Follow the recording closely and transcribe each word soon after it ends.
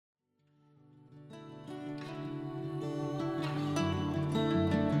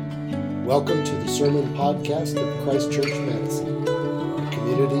Welcome to the Sermon Podcast of Christ Church Madison, a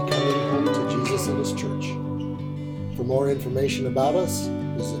community coming home to Jesus and His church. For more information about us,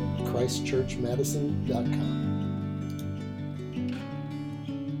 visit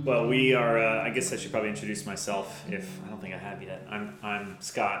christchurchmadison.com. Well, we are, I guess I should probably introduce myself if I don't think I have yet. I'm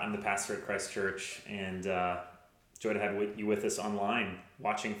Scott. I'm the pastor at Christ Church, and joy to have you with us online,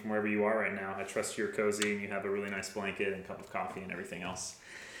 watching from wherever you are right now. I trust you're cozy and you have a really nice blanket and cup of coffee and everything else.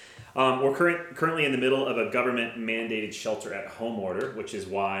 We're currently in the middle of a government-mandated shelter-at-home order, which is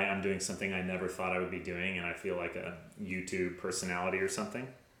why I'm doing something I never thought I would be doing, and I feel like a YouTube personality or something.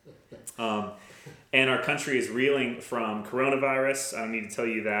 And our country is reeling from coronavirus. I don't need to tell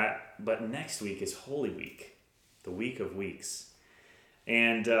you that, but next week is Holy Week, the week of weeks.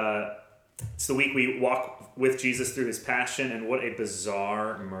 And it's the week we walk with Jesus through His passion, and what a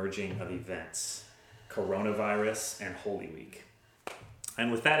bizarre merging of events. Coronavirus and Holy Week. And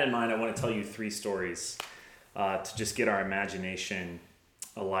with that in mind, I want to tell you three stories to just get our imagination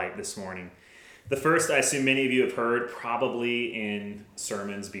alight this morning. The first, I assume many of you have heard probably in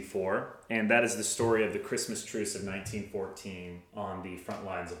sermons before, and that is the story of the Christmas truce of 1914 on the front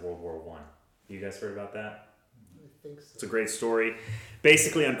lines of World War I. You guys heard about that? I think so. It's a great story.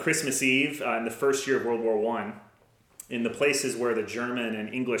 Basically, on Christmas Eve, in the first year of World War I, in the places where the German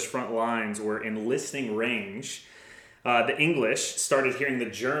and English front lines were in listening range, the English started hearing the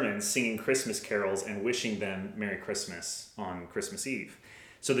Germans singing Christmas carols and wishing them Merry Christmas on Christmas Eve.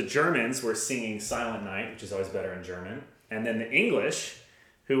 So the Germans were singing Silent Night, which is always better in German. And then the English,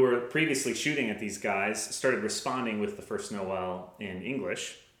 who were previously shooting at these guys, started responding with the First Noel in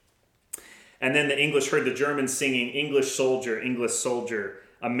English. And then the English heard the Germans singing English soldier,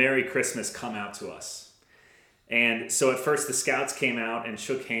 a Merry Christmas, come out to us. And so at first the scouts came out and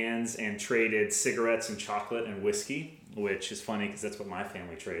shook hands and traded cigarettes and chocolate and whiskey, which is funny because that's what my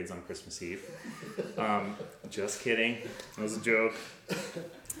family trades on Christmas Eve. Just kidding. That was a joke.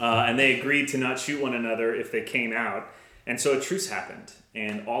 And they agreed to not shoot one another if they came out. And so a truce happened.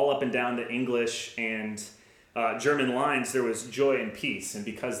 And all up and down the English and German lines, there was joy and peace. And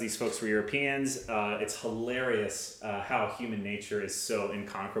because these folks were Europeans, it's hilarious how human nature is so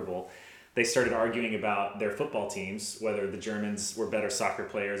inconquerable. They started arguing about their football teams, whether the Germans were better soccer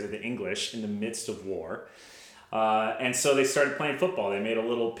players or the English in the midst of war. And so they started playing football. They made a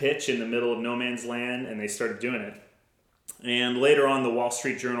little pitch in the middle of no man's land, and they started doing it. And later on, the Wall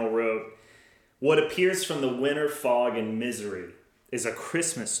Street Journal wrote, "What appears from the winter fog and misery is a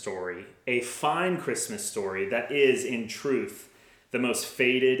Christmas story, a fine Christmas story that is, in truth, the most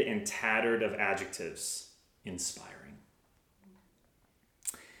faded and tattered of adjectives, inspiring."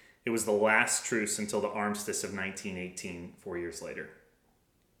 It was the last truce until the armistice of 1918, 4 years later.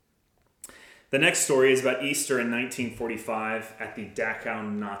 The next story is about Easter in 1945 at the Dachau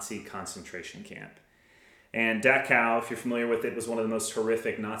Nazi concentration camp. And Dachau, if you're familiar with it, was one of the most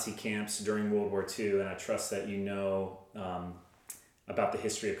horrific Nazi camps during World War II, and I trust that you know about the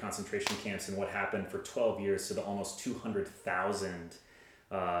history of concentration camps and what happened for 12 years to the almost 200,000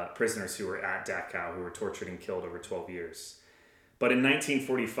 prisoners who were at Dachau, who were tortured and killed over 12 years. But in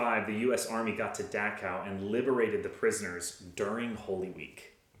 1945, the U.S. Army got to Dachau and liberated the prisoners during Holy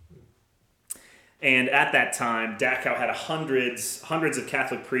Week. And at that time, Dachau had hundreds of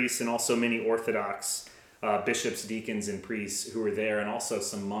Catholic priests and also many Orthodox bishops, deacons, and priests who were there, and also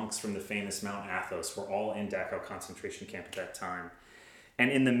some monks from the famous Mount Athos were all in Dachau concentration camp at that time.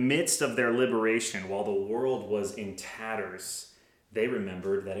 And in the midst of their liberation, while the world was in tatters, they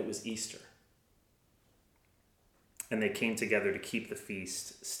remembered that it was Easter. And they came together to keep the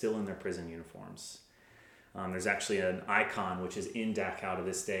feast still in their prison uniforms. There's actually an icon which is in Dachau to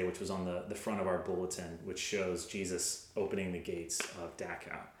this day, which was on the front of our bulletin, which shows Jesus opening the gates of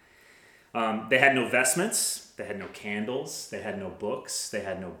Dachau. They had no vestments, they had no candles, they had no books, they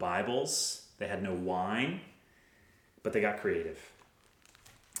had no Bibles, they had no wine, but they got creative.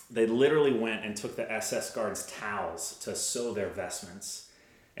 They literally went and took the SS guards' towels to sew their vestments.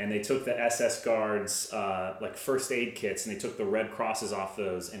 And they took the SS guards, like first aid kits, and they took the red crosses off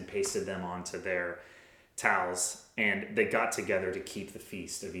those and pasted them onto their towels. And they got together to keep the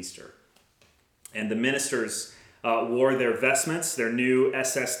feast of Easter. And the ministers wore their vestments, their new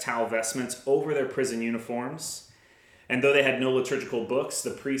SS towel vestments, over their prison uniforms. And though they had no liturgical books,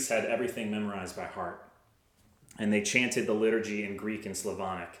 the priests had everything memorized by heart. And they chanted the liturgy in Greek and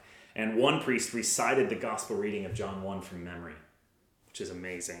Slavonic. And one priest recited the gospel reading of John 1 from memory, which is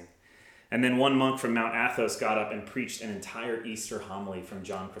amazing. And then one monk from Mount Athos got up and preached an entire Easter homily from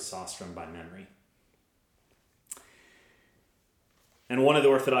John Chrysostom by memory. And one of the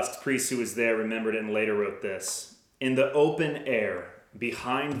Orthodox priests who was there remembered it and later wrote this: "In the open air,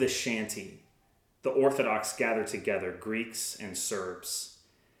 behind the shanty, the Orthodox gather together, Greeks and Serbs.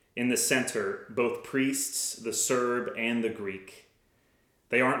 In the center, both priests, the Serb and the Greek.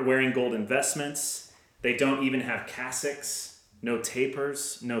 They aren't wearing golden vestments. They don't even have cassocks, no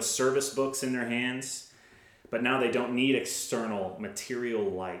tapers, no service books in their hands. But now they don't need external material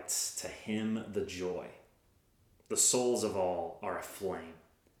lights to hymn the joy. The souls of all are aflame,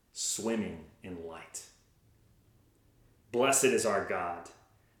 swimming in light. Blessed is our God.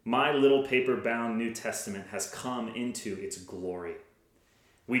 My little paper-bound New Testament has come into its glory.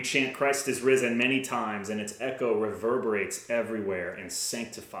 We chant Christ is risen many times, and its echo reverberates everywhere and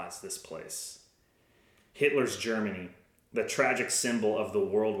sanctifies this place. Hitler's Germany, the tragic symbol of the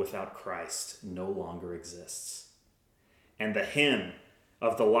world without Christ, no longer exists. And the hymn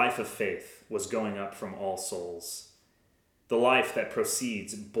of the life of faith was going up from all souls, the life that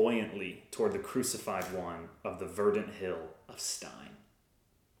proceeds buoyantly toward the crucified one of the verdant hill of Stein.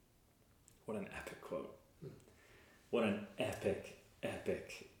 What an epic quote. What an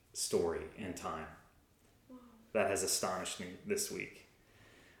epic story and time. Wow. That has astonished me this week.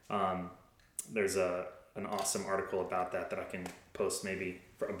 There's an awesome article about that I can post maybe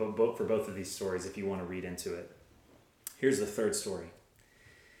for both of these stories if you want to read into it. Here's the third story.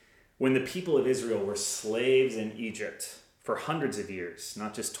 When the people of Israel were slaves in Egypt for hundreds of years,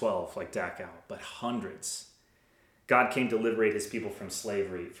 not just 12 like Dachau, but hundreds, God came to liberate his people from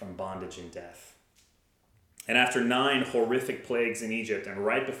slavery, from bondage and death. And after 9 horrific plagues in Egypt, and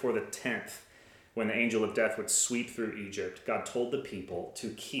right before the 10th, when the angel of death would sweep through Egypt, God told the people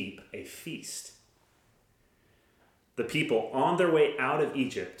to keep a feast. The people on their way out of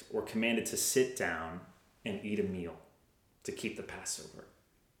Egypt were commanded to sit down and eat a meal to keep the Passover.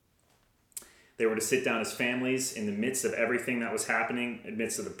 They were to sit down as families in the midst of everything that was happening, in the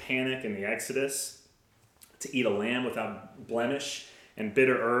midst of the panic and the Exodus, to eat a lamb without blemish and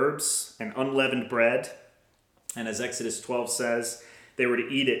bitter herbs and unleavened bread. And as Exodus 12 says, they were to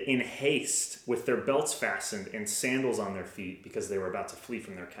eat it in haste with their belts fastened and sandals on their feet because they were about to flee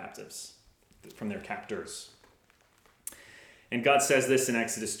from their captors. And God says this in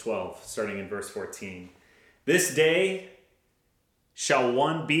Exodus 12, starting in verse 14. This day shall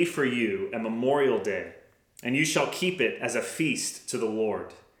one be for you a memorial day, and you shall keep it as a feast to the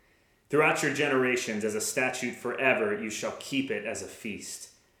Lord. Throughout your generations, as a statute forever, you shall keep it as a feast.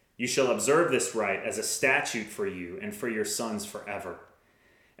 You shall observe this rite as a statute for you and for your sons forever.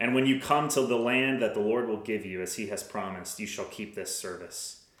 And when you come to the land that the Lord will give you, as he has promised, you shall keep this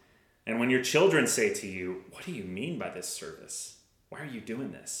service. And when your children say to you, what do you mean by this service? Why are you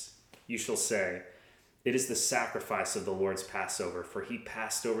doing this? You shall say, it is the sacrifice of the Lord's Passover, for he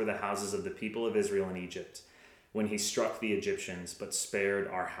passed over the houses of the people of Israel in Egypt when he struck the Egyptians, but spared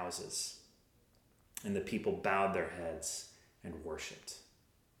our houses. And the people bowed their heads and worshipped.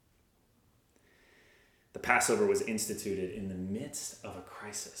 The Passover was instituted in the midst of a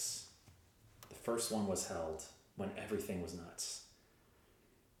crisis. The first one was held when everything was nuts.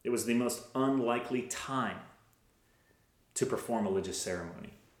 It was the most unlikely time to perform a religious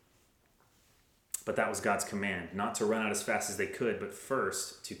ceremony. But that was God's command, not to run out as fast as they could, but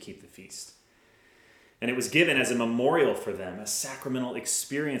first to keep the feast. And it was given as a memorial for them, a sacramental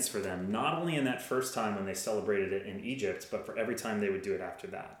experience for them, not only in that first time when they celebrated it in Egypt, but for every time they would do it after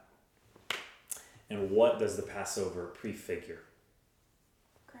that. And what does the Passover prefigure?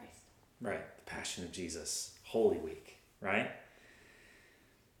 Christ. Right, the Passion of Jesus, Holy Week, right?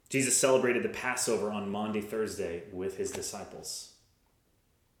 Jesus celebrated the Passover on Maundy Thursday with his disciples.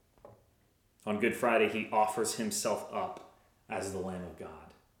 On Good Friday, he offers himself up as the Lamb of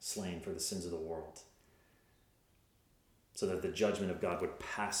God, slain for the sins of the world, so that the judgment of God would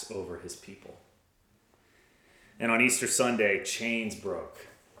pass over his people. And on Easter Sunday, chains broke,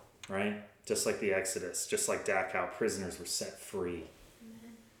 right? Just like the Exodus, just like Dachau, prisoners were set free.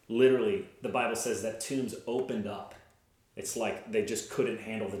 Amen. Literally, the Bible says that tombs opened up. It's like they just couldn't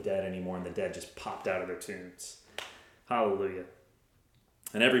handle the dead anymore, and the dead just popped out of their tombs. Hallelujah.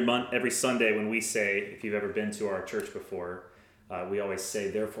 And every Sunday when we say, if you've ever been to our church before, we always say,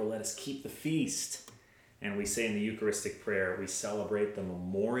 therefore let us keep the feast. And we say in the Eucharistic prayer, we celebrate the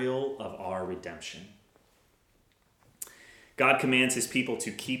memorial of our redemption. God commands his people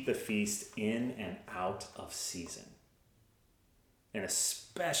to keep the feast in and out of season, and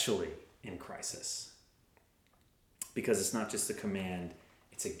especially in crisis, because it's not just a command,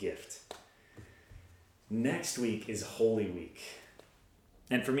 it's a gift. Next week is Holy Week.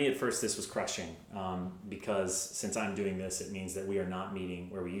 And for me at first this was crushing, because since I'm doing this, it means that we are not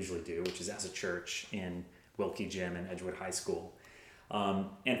meeting where we usually do, which is as a church in Wilkie Gym and Edgewood High School.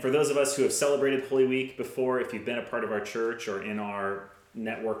 And for those of us who have celebrated Holy Week before, if you've been a part of our church or in our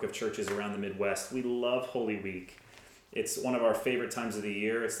network of churches around the Midwest, we love Holy Week. It's one of our favorite times of the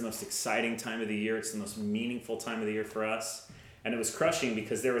year. It's the most exciting time of the year. It's the most meaningful time of the year for us. And it was crushing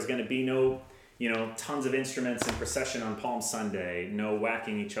because there was going to be no, tons of instruments in procession on Palm Sunday, no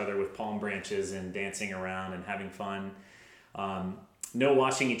whacking each other with palm branches and dancing around and having fun. No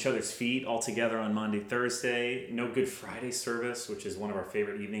washing each other's feet all together on Monday, Thursday. No Good Friday service, which is one of our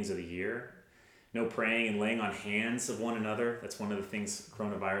favorite evenings of the year. No praying and laying on hands of one another. That's one of the things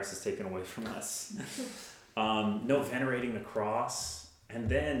coronavirus has taken away from us. No venerating the cross. And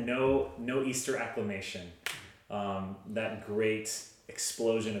then no Easter acclamation. That great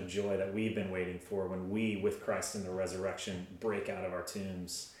explosion of joy that we've been waiting for when we, with Christ in the resurrection, break out of our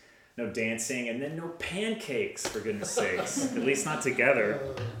tombs. No dancing, and then no pancakes, for goodness sakes. At least not together.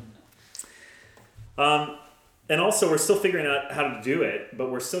 And also, we're still figuring out how to do it, but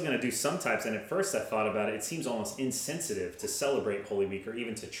we're still going to do some types. And at first I thought about it, it seems almost insensitive to celebrate Holy Week or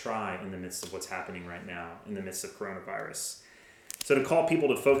even to try in the midst of what's happening right now, in the midst of coronavirus. So to call people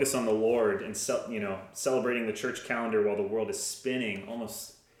to focus on the Lord and celebrating the church calendar while the world is spinning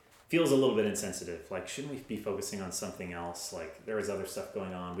almost feels a little bit insensitive. Like, shouldn't we be focusing on something else? Like, there is other stuff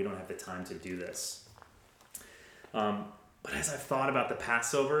going on. We don't have the time to do this. But as I've thought about the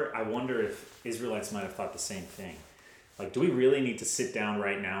Passover, I wonder if Israelites might have thought the same thing. Like, do we really need to sit down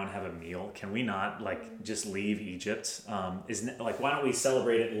right now and have a meal? Can we not, just leave Egypt? Why don't we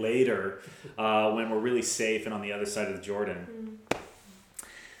celebrate it later when we're really safe and on the other side of the Jordan?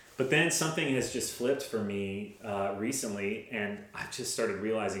 But then something has just flipped for me recently, and I've just started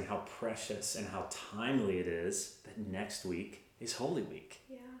realizing how precious and how timely it is that next week is Holy Week.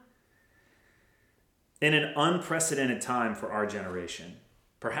 Yeah. In an unprecedented time for our generation,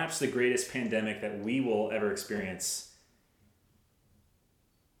 perhaps the greatest pandemic that we will ever experience,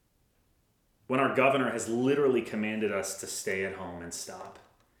 when our governor has literally commanded us to stay at home and stop.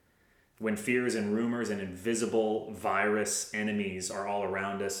 When fears and rumors and invisible virus enemies are all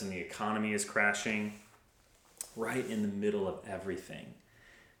around us and the economy is crashing, right in the middle of everything,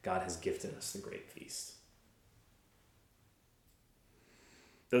 God has gifted us the great feast.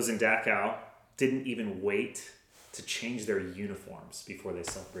 Those in Dachau didn't even wait to change their uniforms before they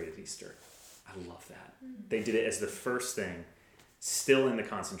celebrated Easter. I love that. They did it as the first thing, still in the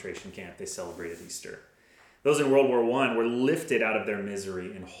concentration camp, they celebrated Easter. Those in World War I were lifted out of their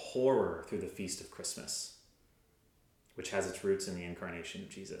misery and horror through the Feast of Christmas, which has its roots in the incarnation of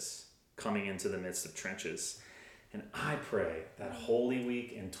Jesus, coming into the midst of trenches. And I pray that Holy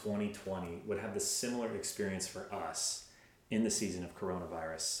Week in 2020 would have the similar experience for us in the season of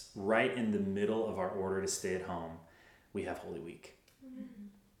coronavirus. Right in the middle of our order to stay at home, we have Holy Week.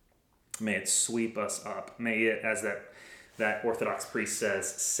 Mm-hmm. May it sweep us up. May it, as that Orthodox priest says,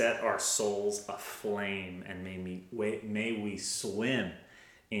 set our souls aflame, and may we swim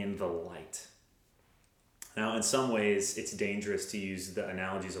in the light. Now, in some ways, it's dangerous to use the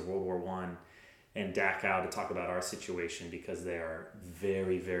analogies of World War I and Dachau to talk about our situation because they are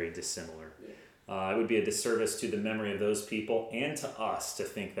very, very dissimilar. It would be a disservice to the memory of those people and to us to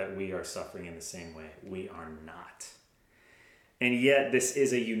think that we are suffering in the same way. We are not. And yet, this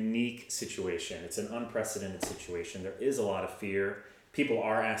is a unique situation. It's an unprecedented situation. There is a lot of fear. People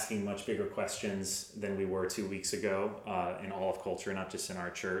are asking much bigger questions than we were 2 weeks ago in all of culture, not just in our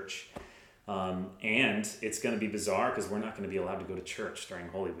church. And it's going to be bizarre because we're not going to be allowed to go to church during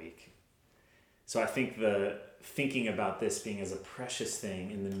Holy Week. So I think the thinking about this being as a precious thing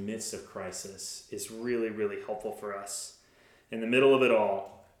in the midst of crisis is really, really helpful for us. In the middle of it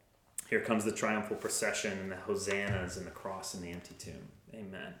all, here comes the triumphal procession and the hosannas and the cross and the empty tomb.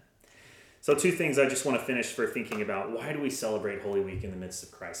 Amen. So 2 things I just want to finish for thinking about. Why do we celebrate Holy Week in the midst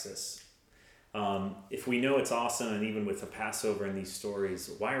of crisis? If we know it's awesome, and even with the Passover and these stories,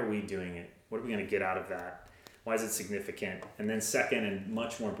 why are we doing it? What are we going to get out of that? Why is it significant? And then second, and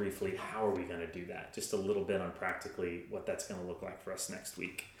much more briefly, how are we going to do that? Just a little bit on practically what that's going to look like for us next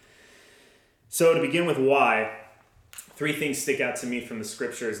week. So to begin with why, 3 things stick out to me from the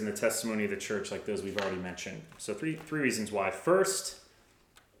scriptures and the testimony of the church, like those we've already mentioned. So three reasons why. First,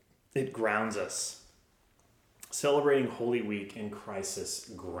 it grounds us. Celebrating Holy Week in crisis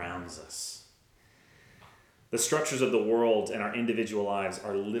grounds us. The structures of the world and our individual lives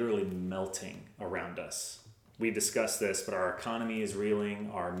are literally melting around us. We discussed this, but our economy is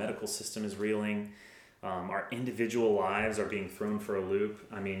reeling, our medical system is reeling, our individual lives are being thrown for a loop.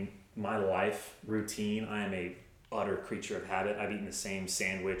 I mean, my life routine, I am a utter creature of habit. I've eaten the same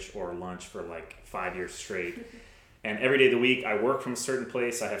sandwich or lunch for 5 years straight. And every day of the week, I work from a certain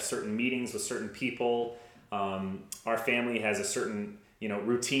place. I have certain meetings with certain people. Our family has a certain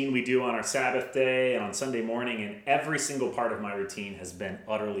routine we do on our Sabbath day and on Sunday morning, and every single part of my routine has been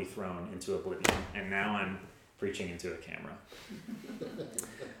utterly thrown into oblivion. And now I'm preaching into a camera.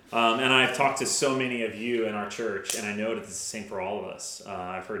 And I've talked to so many of you in our church, and I know that it's the same for all of us.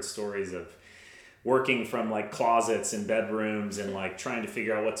 I've heard stories of working from like closets and bedrooms and like trying to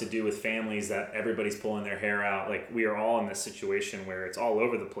figure out what to do with families that everybody's pulling their hair out. Like we are all in this situation where it's all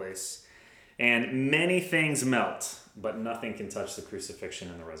over the place. And many things melt, but nothing can touch the crucifixion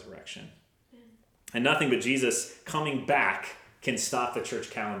and the resurrection. And nothing but Jesus coming back can stop the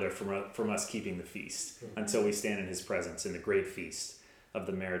church calendar from us keeping the feast until we stand in his presence in the great feast of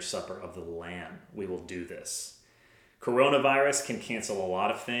the marriage supper of the Lamb. We will do this. Coronavirus can cancel a lot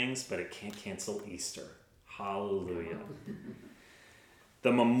of things, but it can't cancel Easter. Hallelujah.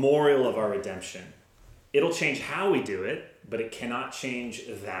 The memorial of our redemption. It'll change how we do it, but it cannot change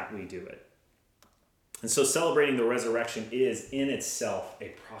that we do it. And so celebrating the resurrection is in itself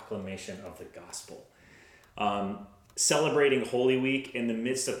a proclamation of the gospel. Celebrating Holy Week in the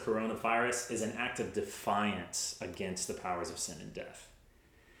midst of coronavirus is an act of defiance against the powers of sin and death.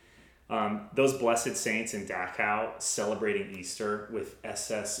 Those blessed saints in Dachau celebrating Easter with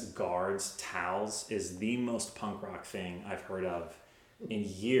SS guards, towels, is the most punk rock thing I've heard of in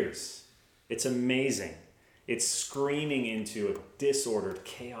years. It's amazing. It's screaming into a disordered,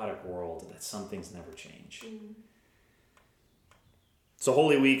 chaotic world that some things never change. So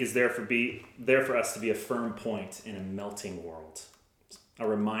Holy Week is there for us to be a firm point in a melting world, a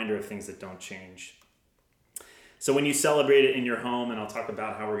reminder of things that don't change. So when you celebrate it in your home, and I'll talk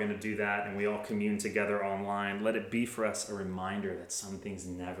about how we're going to do that, and we all commune together online, let it be for us a reminder that some things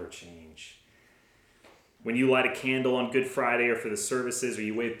never change. When you light a candle on Good Friday or for the services, or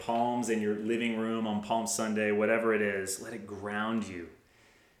you wave palms in your living room on Palm Sunday, whatever it is, let it ground you.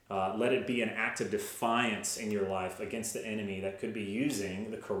 Let it be an act of defiance in your life against the enemy that could be using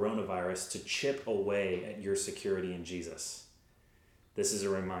the coronavirus to chip away at your security in Jesus. This is a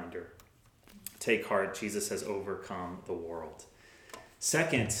reminder. Take heart, Jesus has overcome the world.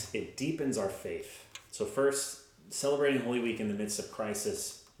 Second, it deepens our faith. So first, celebrating Holy Week in the midst of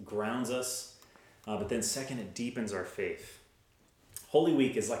crisis grounds us, but then second, it deepens our faith. Holy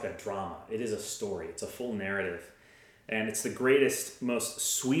Week is like a drama. It is a story. It's a full narrative. And it's the greatest, most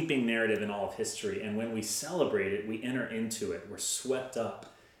sweeping narrative in all of history. And when we celebrate it, we enter into it. We're swept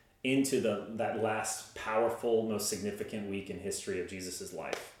up into that last powerful, most significant week in history of Jesus'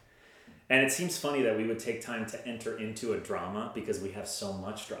 life. And it seems funny that we would take time to enter into a drama because we have so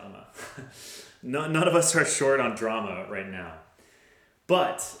much drama. None of us are short on drama right now.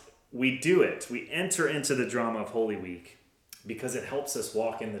 But we do it. We enter into the drama of Holy Week because it helps us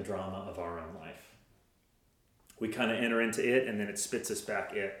walk in the drama of our own life. We kind of enter into it, and then it spits us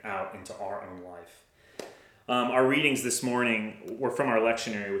back out into our own life. Our readings this morning were from our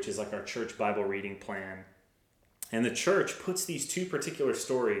lectionary, which is like our church Bible reading plan. And the church puts these two particular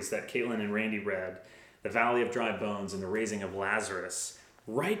stories that Caitlin and Randy read, the Valley of Dry Bones and the Raising of Lazarus,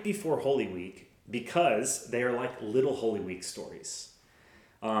 right before Holy Week because they are like little Holy Week stories.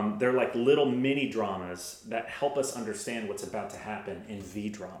 They're like little mini dramas that help us understand what's about to happen in the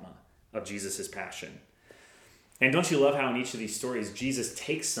drama of Jesus' passion. And don't you love how in each of these stories, Jesus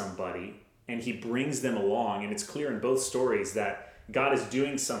takes somebody and he brings them along, and it's clear in both stories that God is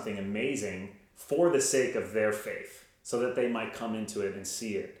doing something amazing for the sake of their faith, so that they might come into it and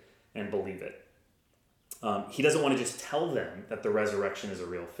see it and believe it. He doesn't want to just tell them that the resurrection is a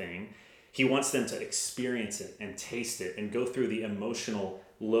real thing. He wants them to experience it and taste it and go through the emotional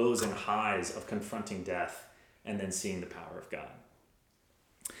lows and highs of confronting death and then seeing the power of God.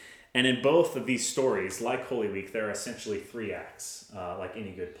 And in both of these stories, like Holy Week, there are essentially 3 acts, like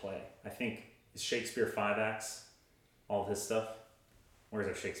any good play. I think, is Shakespeare 5 acts? All of his stuff? Where's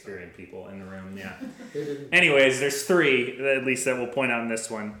our Shakespearean people in the room? Yeah. Anyways, there's 3, at least, that we'll point out in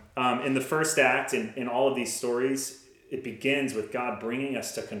this one. In the first act, in all of these stories, it begins with God bringing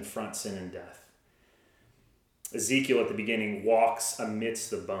us to confront sin and death. Ezekiel at the beginning walks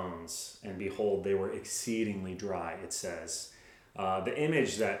amidst the bones, and behold, they were exceedingly dry, it says. The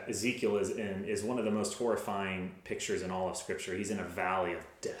image that Ezekiel is in is one of the most horrifying pictures in all of Scripture. He's in a valley of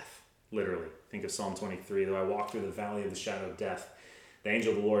death, literally. Think of Psalm 23, though I walk through the valley of the shadow of death. The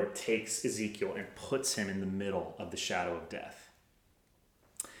angel of the Lord takes Ezekiel and puts him in the middle of the shadow of death.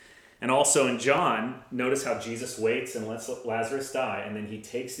 And also in John, notice how Jesus waits and lets Lazarus die, and then he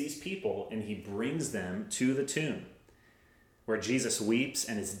takes these people and he brings them to the tomb, where Jesus weeps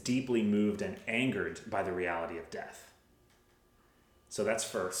and is deeply moved and angered by the reality of death. So that's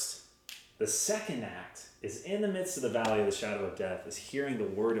first. The second act is in the midst of the valley of the shadow of death, is hearing the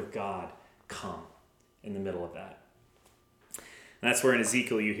word of God come in the middle of that. And that's where in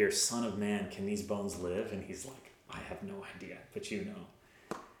Ezekiel you hear, Son of man, can these bones live? And he's like, I have no idea, but you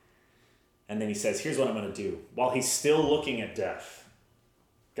know. And then he says, here's what I'm going to do. While he's still looking at death,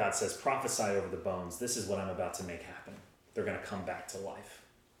 God says, prophesy over the bones. This is what I'm about to make happen. They're going to come back to life.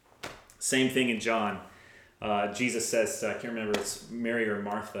 Same thing in John. Jesus says, I can't remember if it's Mary or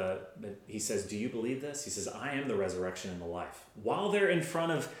Martha, but he says, do you believe this? He says, I am the resurrection and the life. While they're in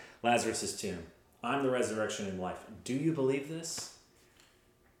front of Lazarus' tomb, I'm the resurrection and life. Do you believe this?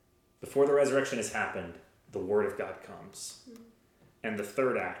 Before the resurrection has happened, the word of God comes. And the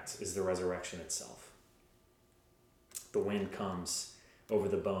third act is the resurrection itself. The wind comes over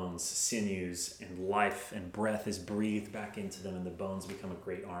the bones, sinews, and life and breath is breathed back into them, and the bones become a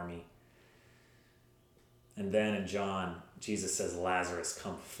great army. And then in John, Jesus says, Lazarus,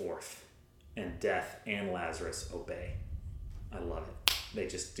 come forth. And death and Lazarus obey. I love it. They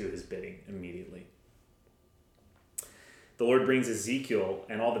just do his bidding immediately. The Lord brings Ezekiel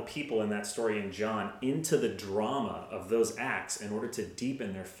and all the people in that story in John into the drama of those acts in order to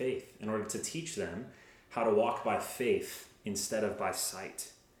deepen their faith, in order to teach them how to walk by faith instead of by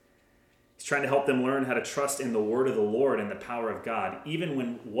sight. He's trying to help them learn how to trust in the word of the Lord and the power of God, even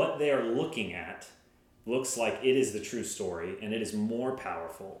when what they are looking at looks like it is the true story and it is more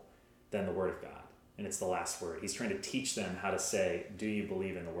powerful than the word of God. And it's the last word. He's trying to teach them how to say, do you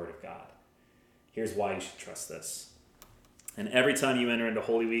believe in the word of God? Here's why you should trust this. And every time you enter into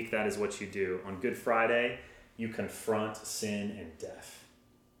Holy Week, that is what you do. On Good Friday, you confront sin and death.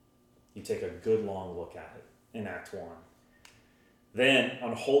 You take a good long look at it in Act 1. Then,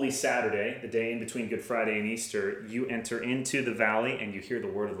 on Holy Saturday, the day in between Good Friday and Easter, you enter into the valley and you hear the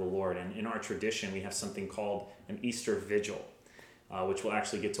word of the Lord. And in our tradition, we have something called an Easter Vigil, which we'll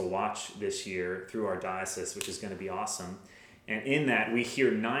actually get to watch this year through our diocese, which is going to be awesome. And in that, we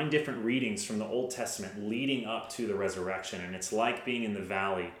hear 9 different readings from the Old Testament leading up to the resurrection. And it's like being in the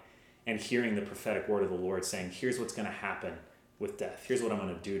valley and hearing the prophetic word of the Lord saying, here's what's going to happen with death. Here's what I'm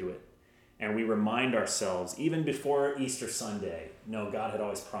going to do to it. And we remind ourselves, even before Easter Sunday, no, God had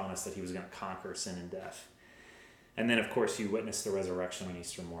always promised that he was going to conquer sin and death. And then, of course, you witness the resurrection on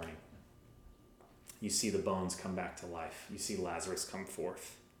Easter morning. You see the bones come back to life. You see Lazarus come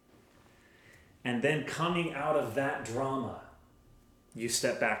forth. And then coming out of that drama, you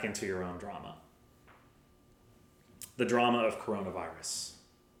step back into your own drama. The drama of coronavirus.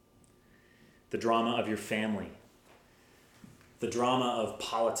 The drama of your family. The drama of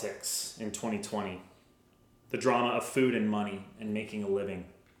politics in 2020. The drama of food and money and making a living.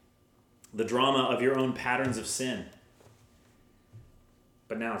 The drama of your own patterns of sin.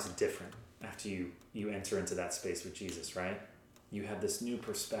 But now it's different after you enter into that space with Jesus, right? You have this new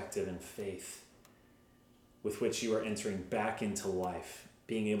perspective and faith with which you are entering back into life,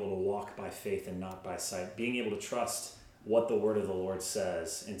 being able to walk by faith and not by sight, being able to trust what the word of the Lord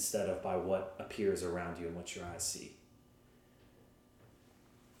says instead of by what appears around you and what your eyes see.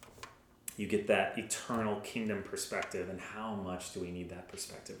 You get that eternal kingdom perspective, and how much do we need that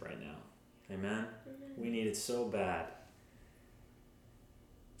perspective right now? Amen? We need it so bad.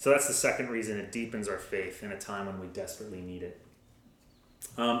 So that's the second reason it deepens our faith in a time when we desperately need it.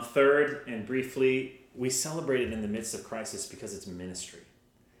 Third, and briefly, we celebrate it in the midst of crisis because it's ministry.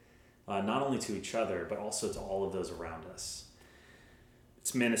 Not only to each other, but also to all of those around us.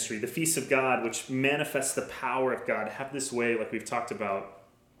 It's ministry. The feasts of God, which manifests the power of God, have this way, like we've talked about,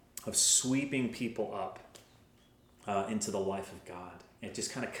 of sweeping people up into the life of God. It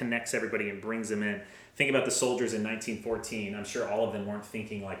just kind of connects everybody and brings them in. Think about the soldiers in 1914. I'm sure all of them weren't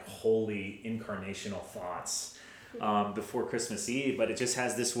thinking like holy incarnational thoughts before Christmas Eve, but it just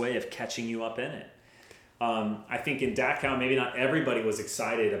has this way of catching you up in it. I think in Dachau, maybe not everybody was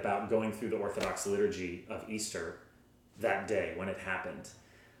excited about going through the Orthodox liturgy of Easter that day when it happened.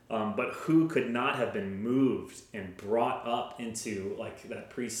 But who could not have been moved and brought up into, like that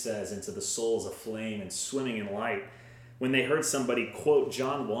priest says, into the souls aflame and swimming in light when they heard somebody quote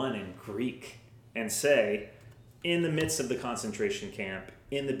John 1 in Greek and say, in the midst of the concentration camp,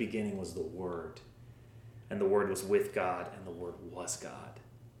 in the beginning was the Word, and the Word was with God, and the Word was God.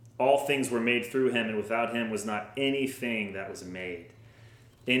 All things were made through him, and without him was not anything that was made.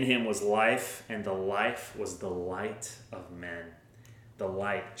 In him was life, and the life was the light of men. The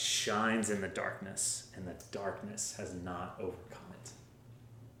light shines in the darkness, and the darkness has not overcome it.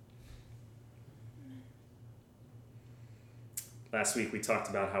 Last week we talked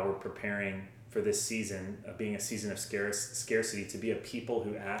about how we're preparing for this season of being a season of scarcity to be a people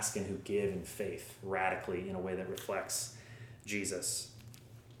who ask and who give in faith radically in a way that reflects Jesus.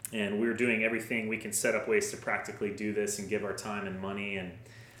 And we're doing everything we can set up ways to practically do this and give our time and money. And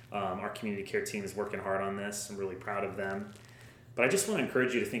our community care team is working hard on this. I'm really proud of them. But I just want to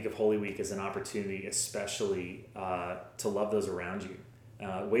encourage you to think of Holy Week as an opportunity, especially to love those around you.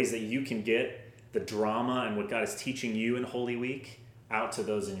 Ways that you can get the drama and what God is teaching you in Holy Week out to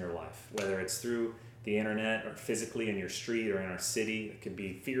those in your life, whether it's through the internet or physically in your street or in our city. It could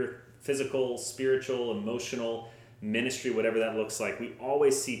be physical, spiritual, emotional, ministry, whatever that looks like. We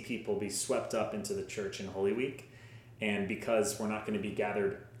always see people be swept up into the church in Holy Week. And because we're not going to be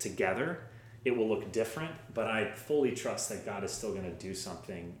gathered together, it will look different, but I fully trust that God is still going to do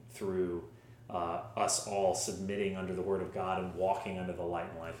something through us all submitting under the Word of God and walking under the light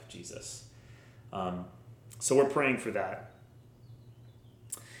and life of Jesus. So we're praying for that.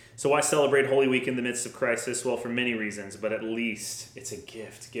 So why celebrate Holy Week in the midst of crisis? Well, for many reasons, but at least it's a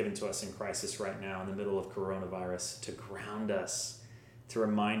gift given to us in crisis right now in the middle of coronavirus to ground us, to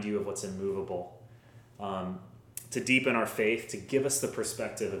remind you of what's immovable, to deepen our faith, to give us the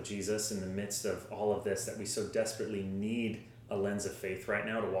perspective of Jesus in the midst of all of this, that we so desperately need a lens of faith right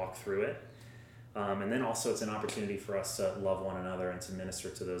now to walk through it. And then also it's an opportunity for us to love one another and to minister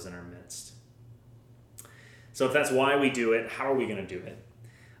to those in our midst. So if that's why we do it, how are we going to do it?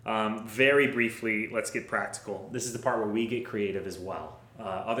 Very briefly, let's get practical. This is the part where we get creative as well.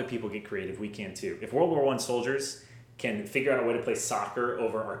 Other people get creative, we can too. If World War I soldiers can figure out a way to play soccer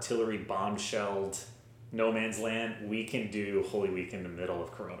over artillery bomb-shelled no man's land, we can do Holy Week in the middle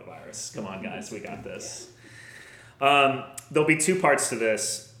of coronavirus. Come on, guys, we got this. There'll be two parts to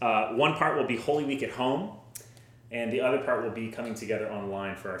this. One part will be Holy Week at home, and the other part will be coming together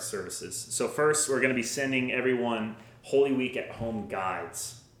online for our services. So first, we're going to be sending everyone Holy Week at home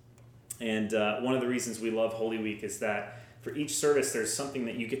guides. And one of the reasons we love Holy Week is that for each service, there's something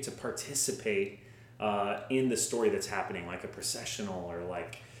that you get to participate in the story that's happening, like a processional or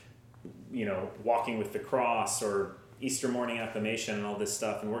like, walking with the cross or Easter morning acclamation and all this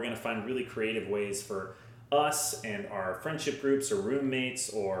stuff. And we're going to find really creative ways for us and our friendship groups or roommates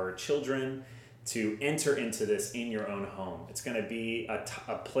or children to enter into this in your own home. It's going to be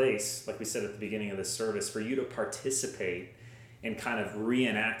a place, like we said at the beginning of this service, for you to participate and kind of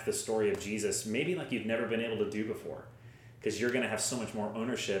reenact the story of Jesus, maybe like you've never been able to do before, because you're going to have so much more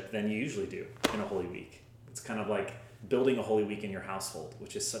ownership than you usually do in a Holy Week. It's kind of like building a Holy Week in your household,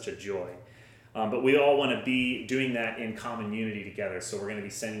 which is such a joy. But we all want to be doing that in common unity together, so we're going to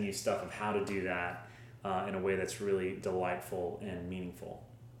be sending you stuff of how to do that in a way that's really delightful and meaningful.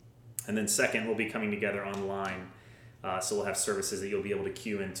 And then second, we'll be coming together online, so we'll have services that you'll be able to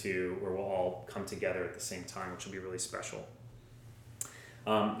queue into where we'll all come together at the same time, which will be really special.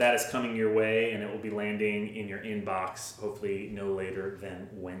 That is coming your way, and it will be landing in your inbox hopefully no later than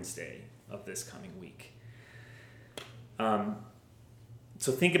Wednesday of this coming week.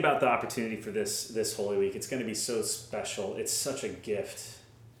 So think about the opportunity for this Holy Week. It's going to be so special. It's such a gift.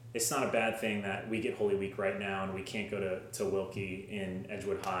 It's not a bad thing that we get Holy Week right now and we can't go to Wilkie in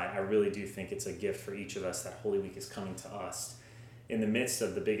Edgewood High. I really do think it's a gift for each of us that Holy Week is coming to us in the midst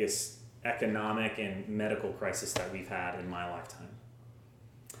of the biggest economic and medical crisis that we've had in my lifetime.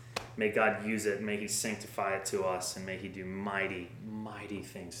 May God use it, may He sanctify it to us, and may He do mighty, mighty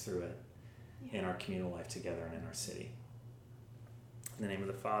things through it in our communal life together and in our city. In the name of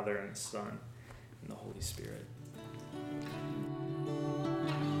the Father, and the Son, and the Holy Spirit.